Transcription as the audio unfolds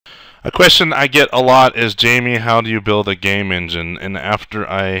A question I get a lot is, Jamie, how do you build a game engine? And after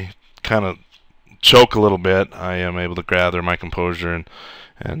I kind of choke a little bit, I am able to gather my composure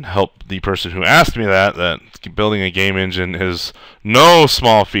and help the person who asked me that building a game engine is no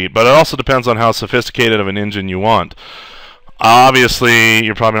small feat, but it also depends on how sophisticated of an engine you want. Obviously,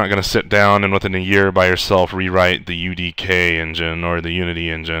 you're probably not going to sit down and within a year by yourself rewrite the UDK engine or the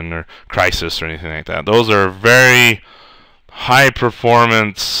Unity engine or Crysis or anything like that. Those are very high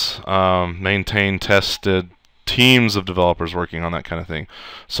performance, maintained, tested teams of developers working on that kind of thing.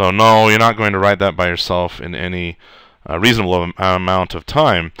 So no, you're not going to write that by yourself in any reasonable amount of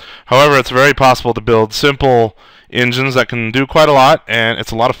time. However, it's very possible to build simple engines that can do quite a lot, and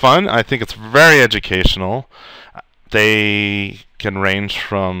it's a lot of fun. I think it's very educational. They can range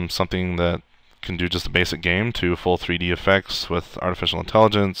from something that can do just a basic game to full 3D effects with artificial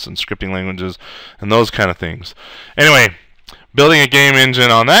intelligence and scripting languages and those kind of things. Anyway, building a game engine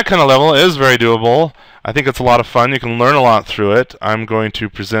on that kind of level is very doable. I think it's a lot of fun. You can learn a lot through it. I'm going to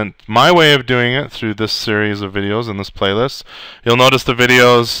present my way of doing it through this series of videos in this playlist. You'll notice the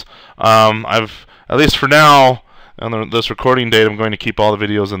videos, I've, at least for now, on this recording date, I'm going to keep all the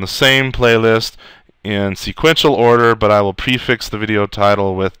videos in the same playlist in sequential order, but I will prefix the video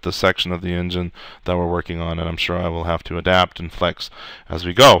title with the section of the engine that we're working on, and I'm sure I will have to adapt and flex as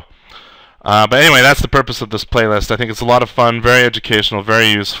we go. But anyway, that's the purpose of this playlist. I think it's a lot of fun, very educational,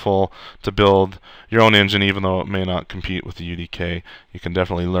 very useful to build your own engine, even though it may not compete with the UDK. You can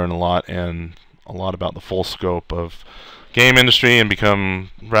definitely learn a lot about the full scope of game industry and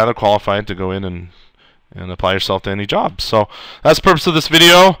become rather qualified to go in and apply yourself to any job. So that's the purpose of this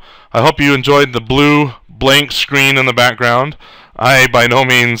video. I hope you enjoyed the blue blank screen in the background. I by no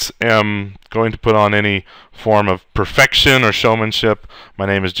means am going to put on any form of perfection or showmanship. My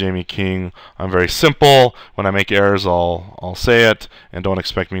name is Jamie King. I'm very simple. When I make errors, I'll say it, and don't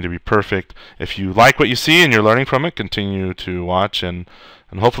expect me to be perfect. If you like what you see and you're learning from it, continue to watch and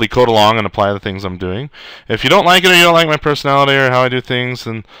hopefully code along and apply the things I'm doing. If you don't like it or you don't like my personality or how I do things,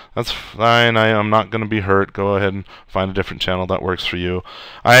 then that's fine. I'm not going to be hurt. Go ahead and find a different channel that works for you.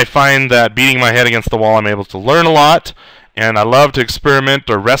 I find that beating my head against the wall, I'm able to learn a lot. And I love to experiment,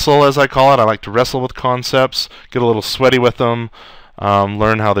 or wrestle as I call it. I like to wrestle with concepts, get a little sweaty with them,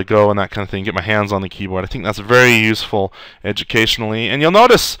 learn how they go and that kind of thing, get my hands on the keyboard. I think that's very useful educationally. And you'll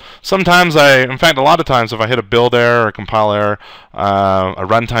notice sometimes in fact a lot of times, if I hit a build error or a compile error, a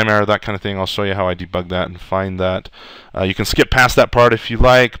runtime error, that kind of thing, I'll show you how I debug that and find that. You can skip past that part if you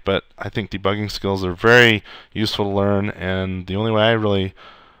like, but I think debugging skills are very useful to learn, and the only way I really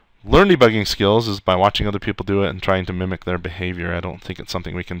learn debugging skills is by watching other people do it and trying to mimic their behavior. I don't think it's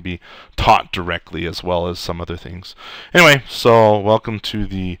something we can be taught directly as well as some other things. Anyway, so welcome to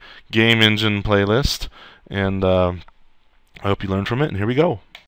the Game Engine playlist, and I hope you learned from it, and here we go.